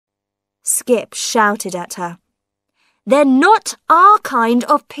Skip shouted at her. "They're not our kind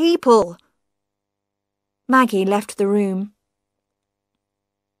of people." Maggie left the room.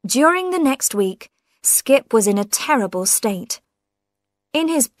 During the next week, Skip was in a terrible state. In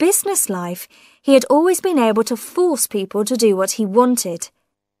his business life, he had always been able to force people to do what he wanted,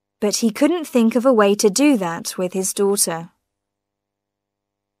 but he couldn't think of a way to do that with his daughter.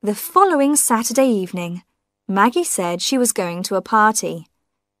 The following Saturday evening, Maggie said she was going to a party.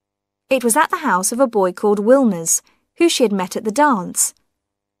 It was at the house of a boy called Wilmers, who she had met at the dance.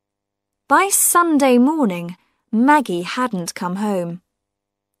 By Sunday morning, Maggie hadn't come home.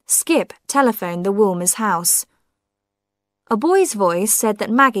 Skip telephoned the Wilmers' house. A boy's voice said that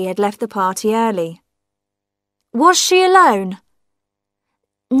Maggie had left the party early. "Was she alone?"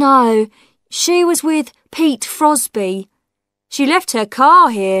 "No, she was with Pete Frosby. She left her car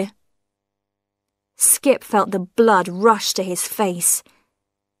here." Skip felt the blood rush to his face.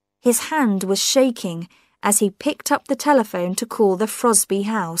 His hand was shaking as he picked up the telephone to call the Frosby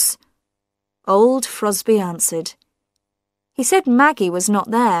house. Old Frosby answered. He said Maggie was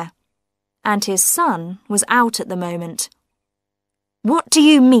not there, and his son was out at the moment. "What do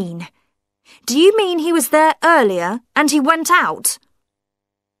you mean? Do you mean he was there earlier and he went out?"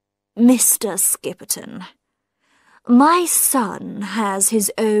 "Mr. Skipperton, my son has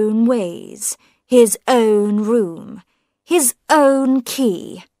his own ways, his own room, his own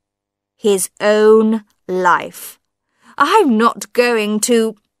key, his own life. I'm not going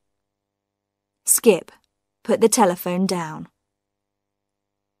to—" Skip put the telephone down.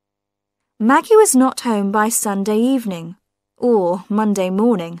 Maggie was not home by Sunday evening or Monday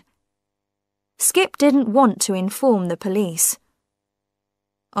morning. Skip didn't want to inform the police.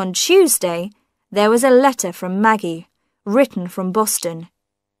 On Tuesday, there was a letter from Maggie, written from Boston.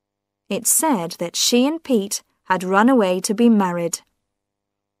 It said that she and Pete had run away to be married.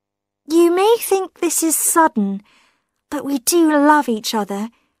 "You may think this is sudden, but we do love each other,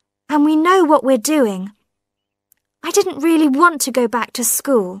 and we know what we're doing. I didn't really want to go back to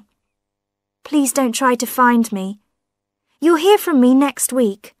school. Please don't try to find me. You'll hear from me next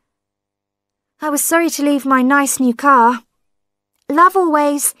week. I was sorry to leave my nice new car. Love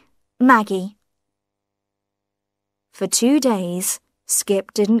always, Maggie." For 2 days,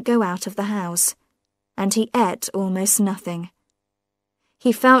 Skip didn't go out of the house, and he ate almost nothing.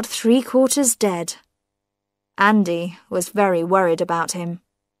 He felt 3/4 dead. Andy was very worried about him.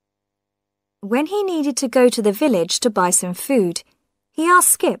 When he needed to go to the village to buy some food, he asked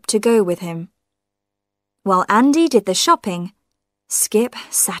Skip to go with him. While Andy did the shopping, Skip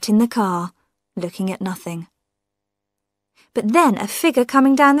sat in the car, looking at nothing. But then a figure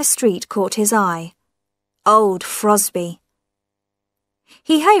coming down the street caught his eye. Old Frosby.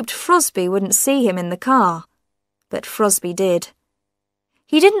 He hoped Frosby wouldn't see him in the car, but Frosby did.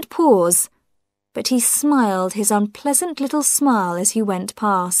 He didn't pause, but he smiled his unpleasant little smile as he went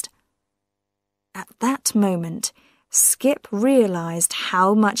past. At that moment, Skip realized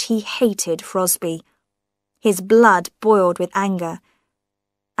how much he hated Frosby. His blood boiled with anger,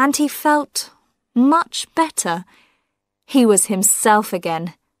 and he felt much better. He was himself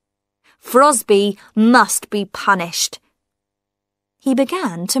again. Frosby must be punished. He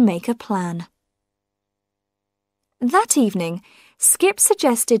began to make a plan. That evening, Skip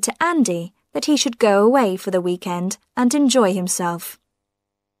suggested to Andy that he should go away for the weekend and enjoy himself.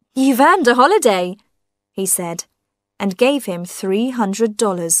 "You've earned a holiday," he said, and gave him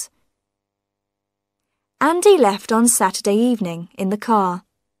 $300. Andy left on Saturday evening in the car.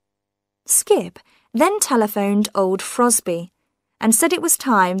 Skip then telephoned old Frosby and said it was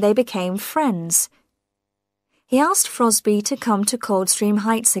time they became friends. He asked Frosby to come to Coldstream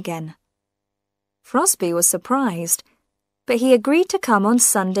Heights again. Frosby was surprised, but he agreed to come on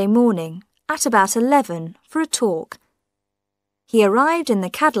Sunday morning at about 11 for a talk. He arrived in the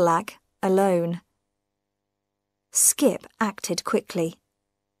Cadillac alone. Skip acted quickly.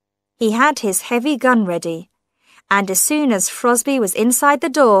 He had his heavy gun ready, and as soon as Frosby was inside the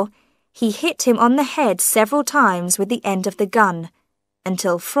door, he hit him on the head several times with the end of the gun,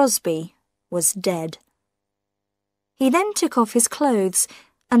 until Frosby was dead. He then took off his clothes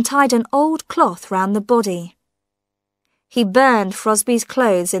and tied an old cloth round the body. He burned Frosby's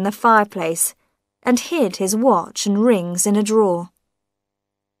clothes in the fireplace and hid his watch and rings in a drawer.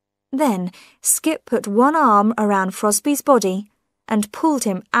 Then Skip put one arm around Frosby's body and pulled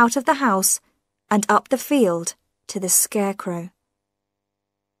him out of the house and up the field to the scarecrow.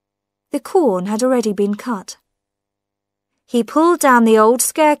 The corn had already been cut. He pulled down the old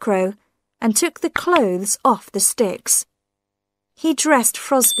scarecrow and took the clothes off the sticks. He dressed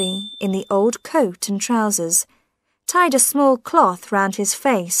Frosby in the old coat and trousers, tied a small cloth round his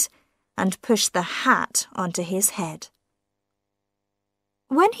face, and pushed the hat onto his head.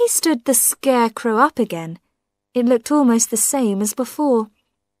 When he stood the scarecrow up again, it looked almost the same as before.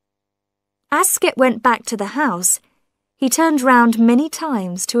 As Skip went back to the house, he turned round many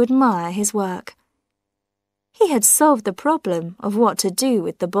times to admire his work. He had solved the problem of what to do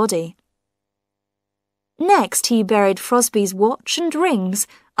with the body. Next, he buried Frosby's watch and rings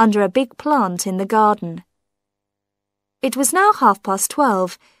under a big plant in the garden. It was now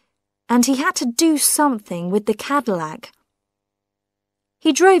 12:30, and he had to do something with the Cadillac.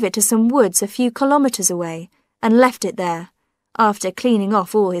 He drove it to some woods a few kilometres away and left it there, after cleaning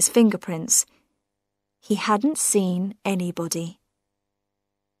off all his fingerprints. He hadn't seen anybody.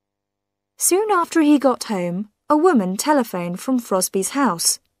 Soon after he got home, a woman telephoned from Frosby's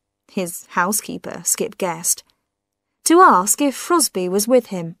house, his housekeeper, Skip guessed, to ask if Frosby was with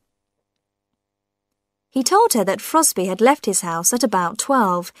him. He told her that Frosby had left his house at about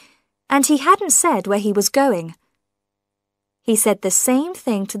 12, and he hadn't said where he was going. He said the same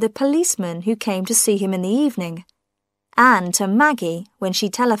thing to the policeman who came to see him in the evening, and to Maggie when she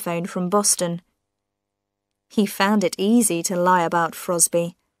telephoned from Boston. He found it easy to lie about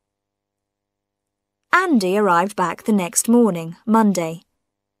Frosby. Andy arrived back the next morning, Monday.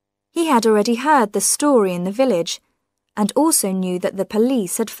 He had already heard the story in the village, and also knew that the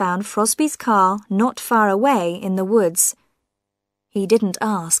police had found Frosby's car not far away in the woods. He didn't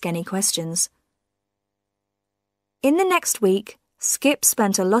ask any questions. In the next week, Skip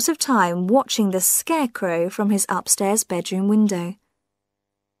spent a lot of time watching the scarecrow from his upstairs bedroom window.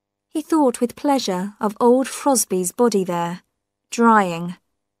 He thought with pleasure of old Frosby's body there, drying,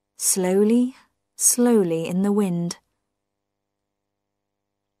 slowly, slowly in the wind.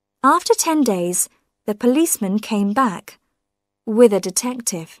 After 10 days, the policeman came back, with a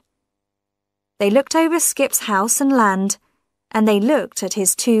detective. They looked over Skip's house and land, and they looked at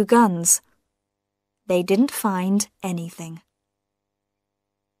his 2 guns. They didn't find anything.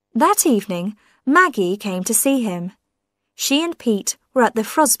 That evening, Maggie came to see him. She and Pete were at the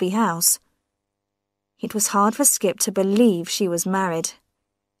Frosby house. It was hard for Skip to believe she was married.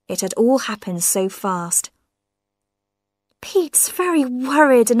 It had all happened so fast. "Pete's very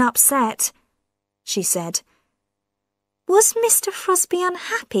worried and upset," she said. "Was Mr. Frosby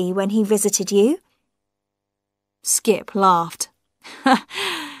unhappy when he visited you?" Skip laughed.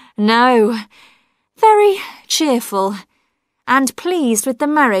 "No, very cheerful and pleased with the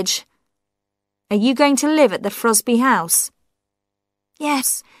marriage. Are you going to live at the Frosby house?"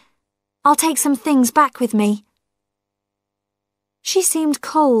 "Yes, I'll take some things back with me." She seemed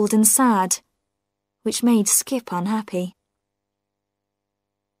cold and sad, which made Skip unhappy.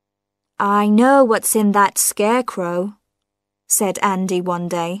 "I know what's in that scarecrow," said Andy one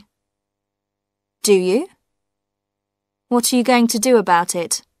day. "Do you? What are you going to do about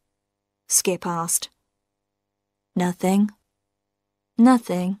it?" Skip asked. "Nothing.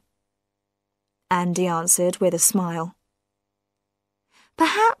 Nothing," Andy answered with a smile.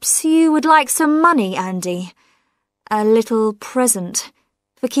 "Perhaps you would like some money, Andy. A little present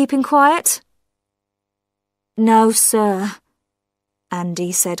for keeping quiet?" "No, sir,"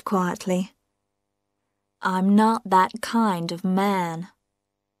 Andy said quietly. "I'm not that kind of man."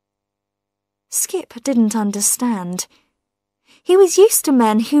 Skip didn't understand. He was used to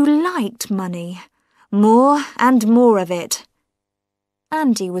men who liked money, more and more of it.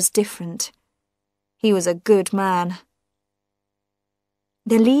 Andy was different. He was a good man.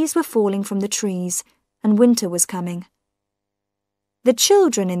 The leaves were falling from the trees, and winter was coming. The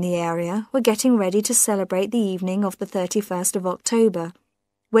children in the area were getting ready to celebrate the evening of the 31st of October,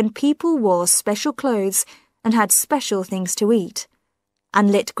 when people wore special clothes and had special things to eat,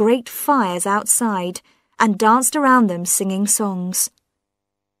 and lit great fires outside and danced around them singing songs.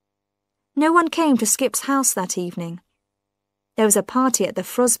 No one came to Skip's house that evening. There was a party at the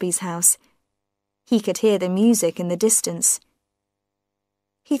Frosbys' house. He could hear the music in the distance.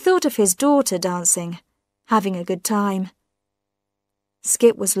 He thought of his daughter dancing, having a good time.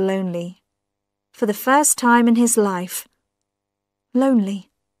 Skip was lonely, for the first time in his life.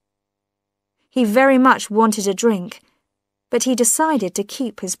 Lonely. He very much wanted a drink, but he decided to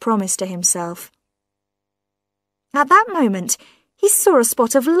keep his promise to himself. At that moment, he saw a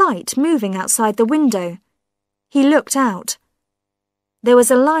spot of light moving outside the window. He looked out. There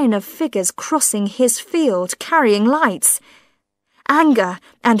was a line of figures crossing his field, carrying lights. Anger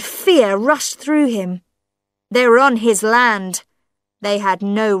and fear rushed through him. They were on his land. They had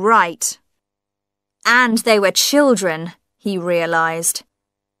no right. And they were children, he realized.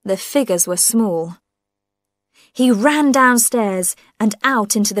 The figures were small. He ran downstairs and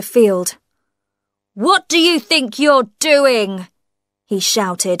out into the field. "What do you think you're doing?" he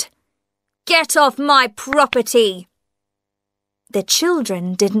shouted. Get off my property! The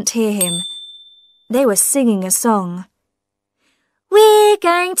children didn't hear him. They were singing a song. We're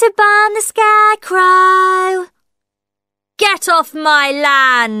going to burn the scarecrow! Get off my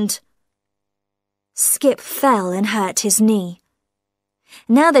land! Skip fell and hurt his knee.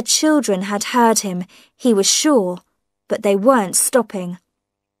 Now the children had heard him, he was sure, but they weren't stopping.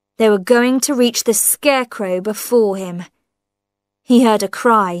 They were going to reach the scarecrow before him. He heard a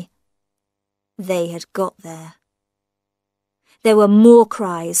cry. They had got there. There were more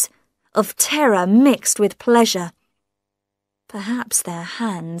cries, of terror mixed with pleasure. Perhaps their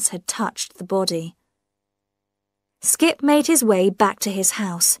hands had touched the body. Skip made his way back to his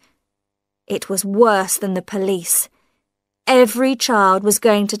house. It was worse than the police. Every child was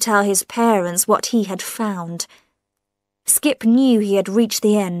going to tell his parents what he had found. Skip knew he had reached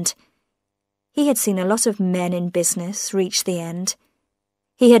the end. He had seen a lot of men in business reach the end.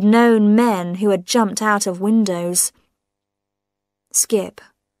 He had known men who had jumped out of windows. Skip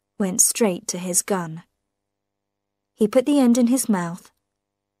went straight to his gun. He put the end in his mouth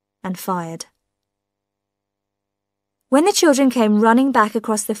and fired. When the children came running back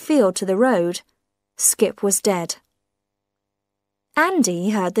across the field to the road, Skip was dead.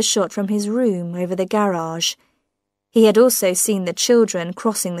 Andy heard the shot from his room over the garage. He had also seen the children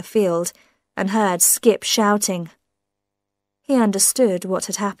crossing the field and heard Skip shouting. He understood what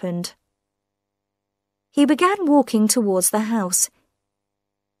had happened. He began walking towards the house.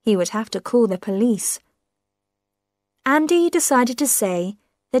 He would have to call the police. Andy decided to say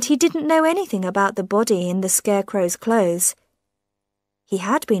that he didn't know anything about the body in the scarecrow's clothes. He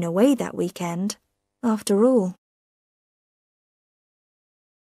had been away that weekend, after all.